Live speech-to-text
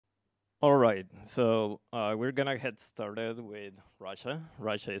All right, so we're gonna get started with Rasha.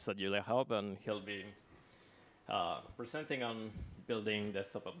 Rasha is at Julia Hub, and he'll be presenting on building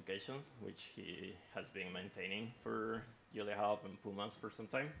desktop applications, which he has been maintaining for Julia Hub and Pumas for some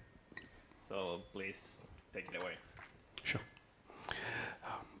time. So please take it away. Sure.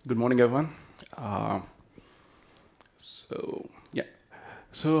 Good morning, everyone. Uh, so yeah,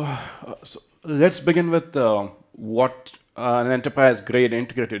 so let's begin with what an enterprise-grade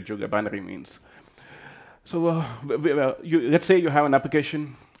integrated Julia binary means. So let's say you have an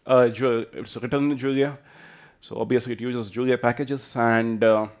application, it's written in Julia. So obviously it uses Julia packages, and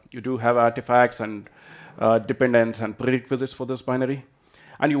you do have artifacts and dependents and prerequisites for this binary.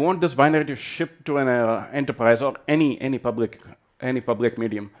 And you want this binary to ship to an enterprise or any public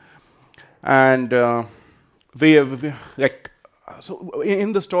medium. And so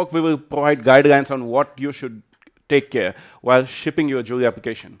in this talk we will provide guidelines on what you should take care while shipping your Julia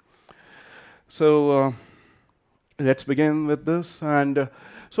application. So let's begin with this. And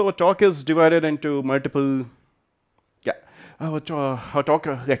so our talk is divided into multiple. Yeah, our talk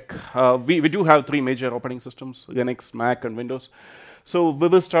we do have three major operating systems: Linux, Mac, and Windows. So we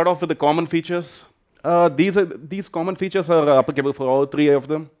will start off with the common features. These common features are applicable for all three of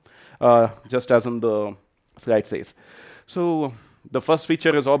them, just as in the slide says. So the first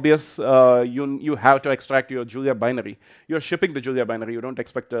feature is obvious. You have to extract your Julia binary. You're shipping the Julia binary. You don't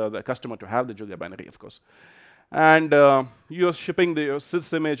expect the customer to have the Julia binary, of course. And you're shipping the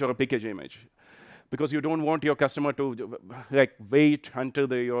sys image or a PKG image, because you don't want your customer to wait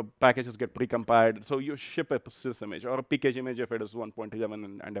until your packages get precompiled. So you ship a sys image or a PKG image if it is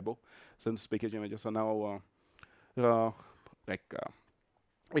 1.11 and above, since PKG images are now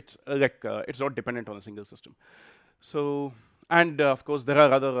it's not dependent on a single system. So, and of course, there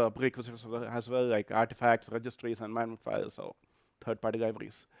are other prerequisites as well, like artifacts, registries, and management files, or third-party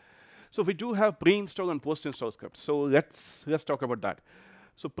libraries. So we do have pre-install and post-install scripts. So let's talk about that.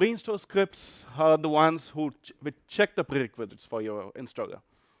 So pre-install scripts are the ones who check the prerequisites for your installer.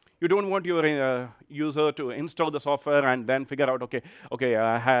 You don't want your user to install the software and then figure out, okay,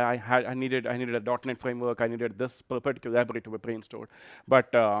 I needed a .NET framework, I needed this particular library to be pre-installed,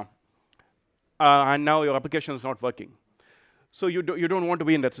 but and now your application is not working. So you don't want to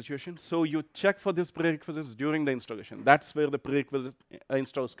be in that situation. So you check for these prerequisites during the installation. That's where the prerequisite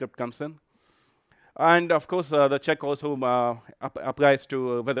install script comes in. And of course, the check also applies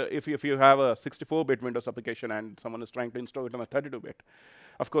to whether if you have a 64-bit Windows application and someone is trying to install it on a 32-bit.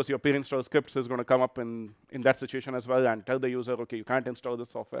 Of course, your pre-install scripts is going to come up in that situation as well and tell the user, okay, you can't install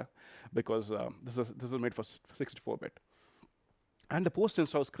this software because this is made for 64-bit. And the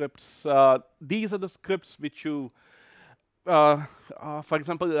post-install scripts, these are the scripts which you, for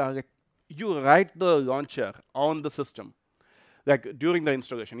example, you write the launcher on the system, like during the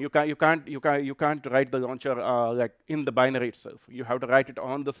installation. You can't write the launcher like in the binary itself. You have to write it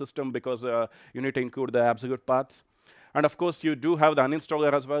on the system because you need to include the absolute paths. And of course, you do have the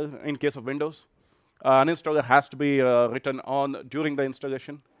uninstaller as well in case of Windows. Uninstaller has to be written on during the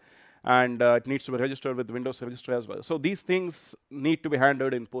installation, and it needs to be registered with Windows registry as well. So these things need to be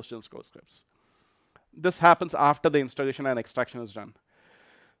handled in post-install scripts. This happens after the installation and extraction is done.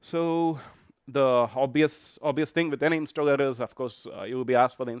 So the obvious thing with any installer is, of course, you will be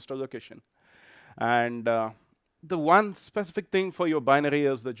asked for the install location. And the one specific thing for your binary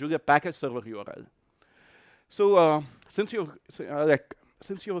is the Julia package server URL. So since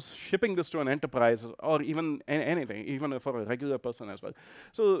you're shipping this to an enterprise or even anything, even for a regular person as well,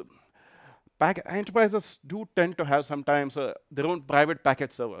 so enterprises do tend to have sometimes their own private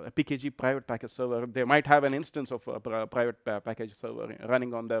package server, a PKG private package server. They might have an instance of a private package server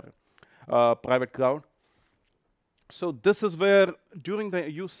running on their private cloud. So this is where during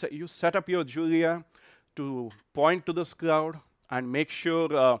the you set up your Julia to point to this cloud and make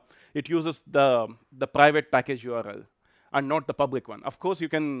sure it uses the private package URL and not the public one. Of course, you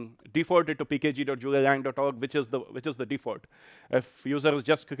can default it to pkg.julialang.org, which is the default. If user is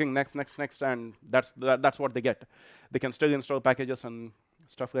just clicking next, and that's what they get. They can still install packages and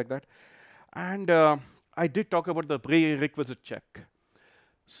stuff like that. And I did talk about the prerequisite check.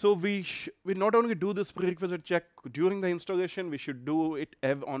 So we not only do this prerequisite check during the installation, we should do it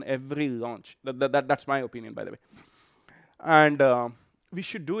on every launch. That's my opinion, by the way. And we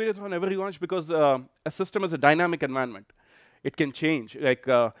should do it on every launch because a system is a dynamic environment. It can change. Like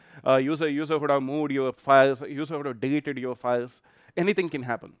user would have moved your files, user would have deleted your files. Anything can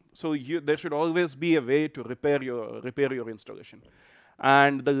happen. So there should always be a way to repair your installation.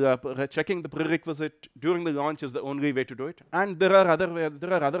 And checking the prerequisite during the launch is the only way to do it. And there are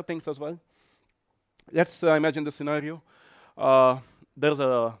other things as well. Let's imagine the scenario. there's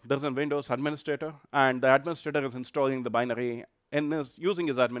a Windows administrator, and the administrator is installing the binary and is using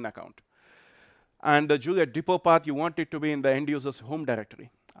his admin account. And the Julia depot path, you want it to be in the end user's home directory.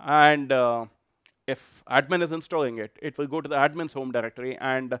 And if admin is installing it, it will go to the admin's home directory.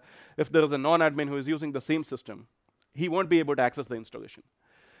 And if there is a non-admin who is using the same system, he won't be able to access the installation.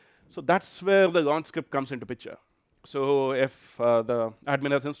 So that's where the launch script comes into picture. So if the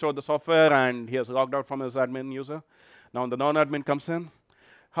admin has installed the software and he has logged out from his admin user, now the non-admin comes in,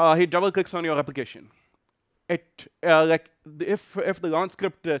 he double-clicks on your application. If the launch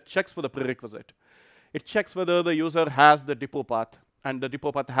script checks for the prerequisite, it checks whether the user has the depot path, and the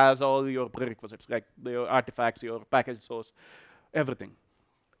depot path has all your prerequisites, like your artifacts, your package source, everything.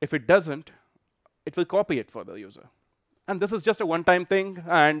 If it doesn't, it will copy it for the user. And this is just a one-time thing,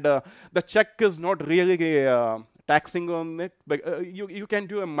 and the check is not really taxing on it. But you can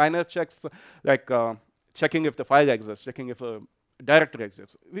do a minor checks, like checking if the file exists, checking if a directory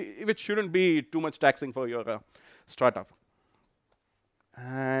exists, which shouldn't be too much taxing for your startup.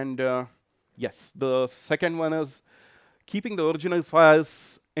 And yes, the second one is keeping the original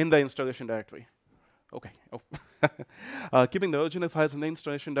files in the installation directory. Okay. Oh. Keeping the original files in the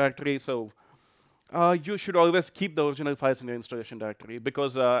installation directory. So you should always keep the original files in your installation directory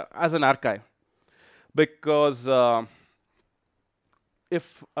because as an archive. Because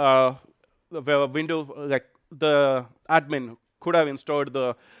if the window, like the admin could have installed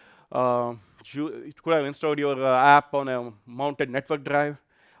the it could have installed your app on a mounted network drive,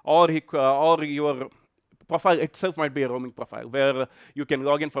 or your profile itself might be a roaming profile where you can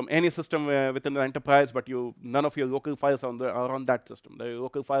log in from any system within the enterprise, but none of your local files are on that system. The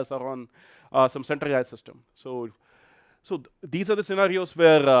local files are on some centralized system. So these are the scenarios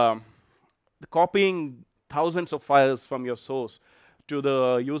where the copying thousands of files from your source to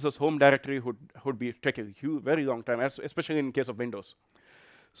the user's home directory would be take a very long time, especially in case of Windows.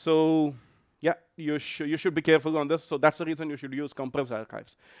 So yeah, you should be careful on this. So that's the reason you should use compressed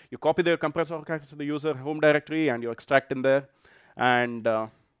archives. You copy the compressed archives to the user home directory, and you extract in there, and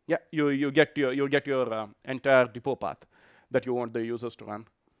yeah, you'll get your entire depot path that you want the users to run.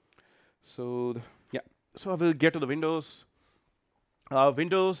 So yeah, so I will get to the Windows.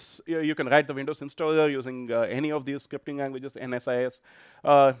 Windows, you can write the Windows installer using any of these scripting languages, NSIS.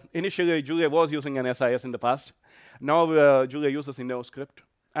 Initially, Julia was using NSIS in the past. Now Julia uses InnoScript.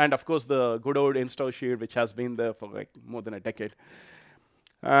 And of course, the good old install shield, which has been there for like more than a decade.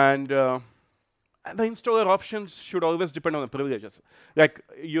 And the installer options should always depend on the privileges. Like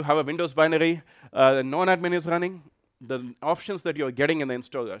you have a Windows binary, the non-admin is running, the options that you're getting in the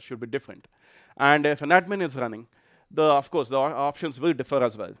installer should be different. And if an admin is running, of course, the options will differ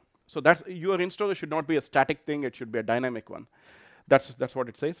as well. So your installer should not be a static thing, it should be a dynamic one. That's what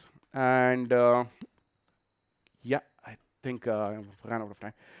it says. And yeah, I think I ran out of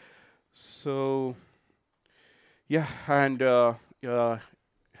time. So yeah, and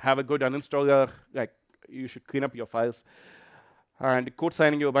have a good uninstaller. Like you should clean up your files and code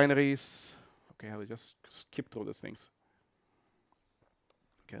signing your binaries. Okay, I will just skip through these things.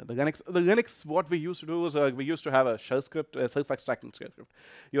 Okay, the Linux, what we used to do is we used to have a shell script, a self-extracting shell script.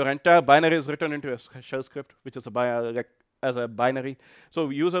 Your entire binary is written into a shell script, which is as a binary. So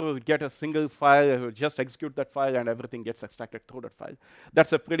user will get a single file, it will just execute that file, and everything gets extracted through that file.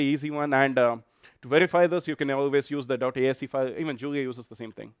 That's a pretty easy one. And to verify this, you can always use the .asc file. Even Julia uses the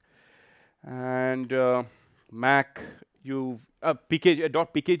same thing. And Mac,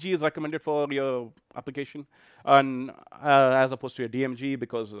 .pkg is recommended for your application, and as opposed to a DMG,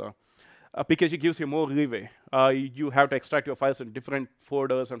 because a PKG gives you more leeway. You have to extract your files in different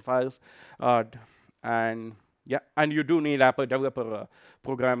folders and files, and yeah, and you do need Apple developer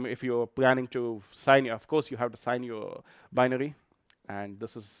program if you're planning to sign. Of course, you have to sign your binary, and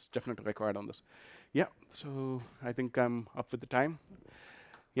this is definitely required on this. Yeah, so I think I'm up with the time.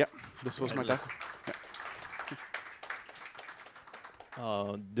 Yeah, this was my talk. Yeah.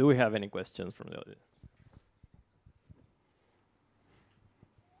 Do we have any questions from the audience?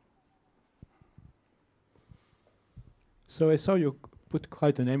 So I saw you put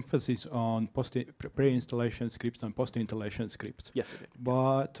quite an emphasis on pre-installation scripts and post-installation scripts. Yes, I did.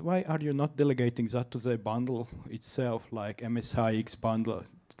 But why are you not delegating that to the bundle itself, like MSIX bundle,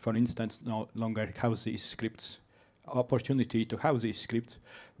 for instance, no longer has these scripts, opportunity to have these scripts,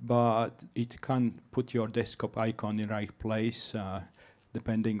 but it can put your desktop icon in the right place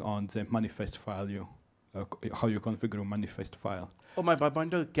depending on the manifest file how you configure a manifest file. Oh, my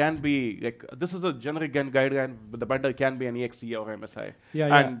bundle can be like this is a generic guideline, but the bundle can be an exe or MSI.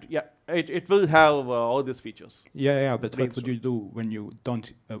 Yeah, And it will have all these features. Yeah, but what would you do when you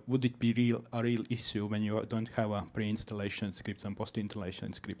don't? Would it be a real issue when you don't have a pre-installation scripts and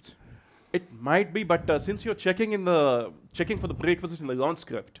post-installation scripts? It might be, but since you're checking for the prerequisite in the launch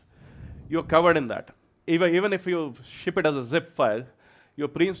script, you're covered in that. Even if you ship it as a zip file, your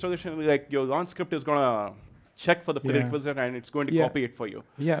pre-installation, like your launch script is gonna check for the prerequisite and it's going to copy it for you.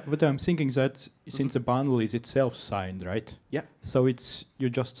 Yeah, but I'm thinking that since the bundle is itself signed, right? Yeah. So you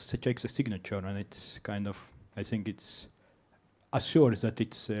just check the signature and it's kind of, I think it's assures that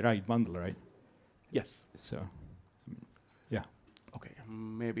it's the right bundle, right? Yes. So, yeah. Okay,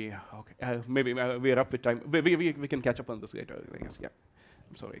 maybe we're up with time. We can catch up on this later, I guess. Yeah.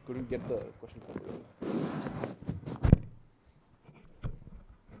 I'm sorry, I couldn't get the question from you.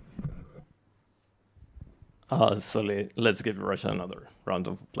 So let's give Russia another round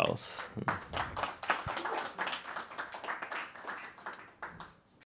of applause.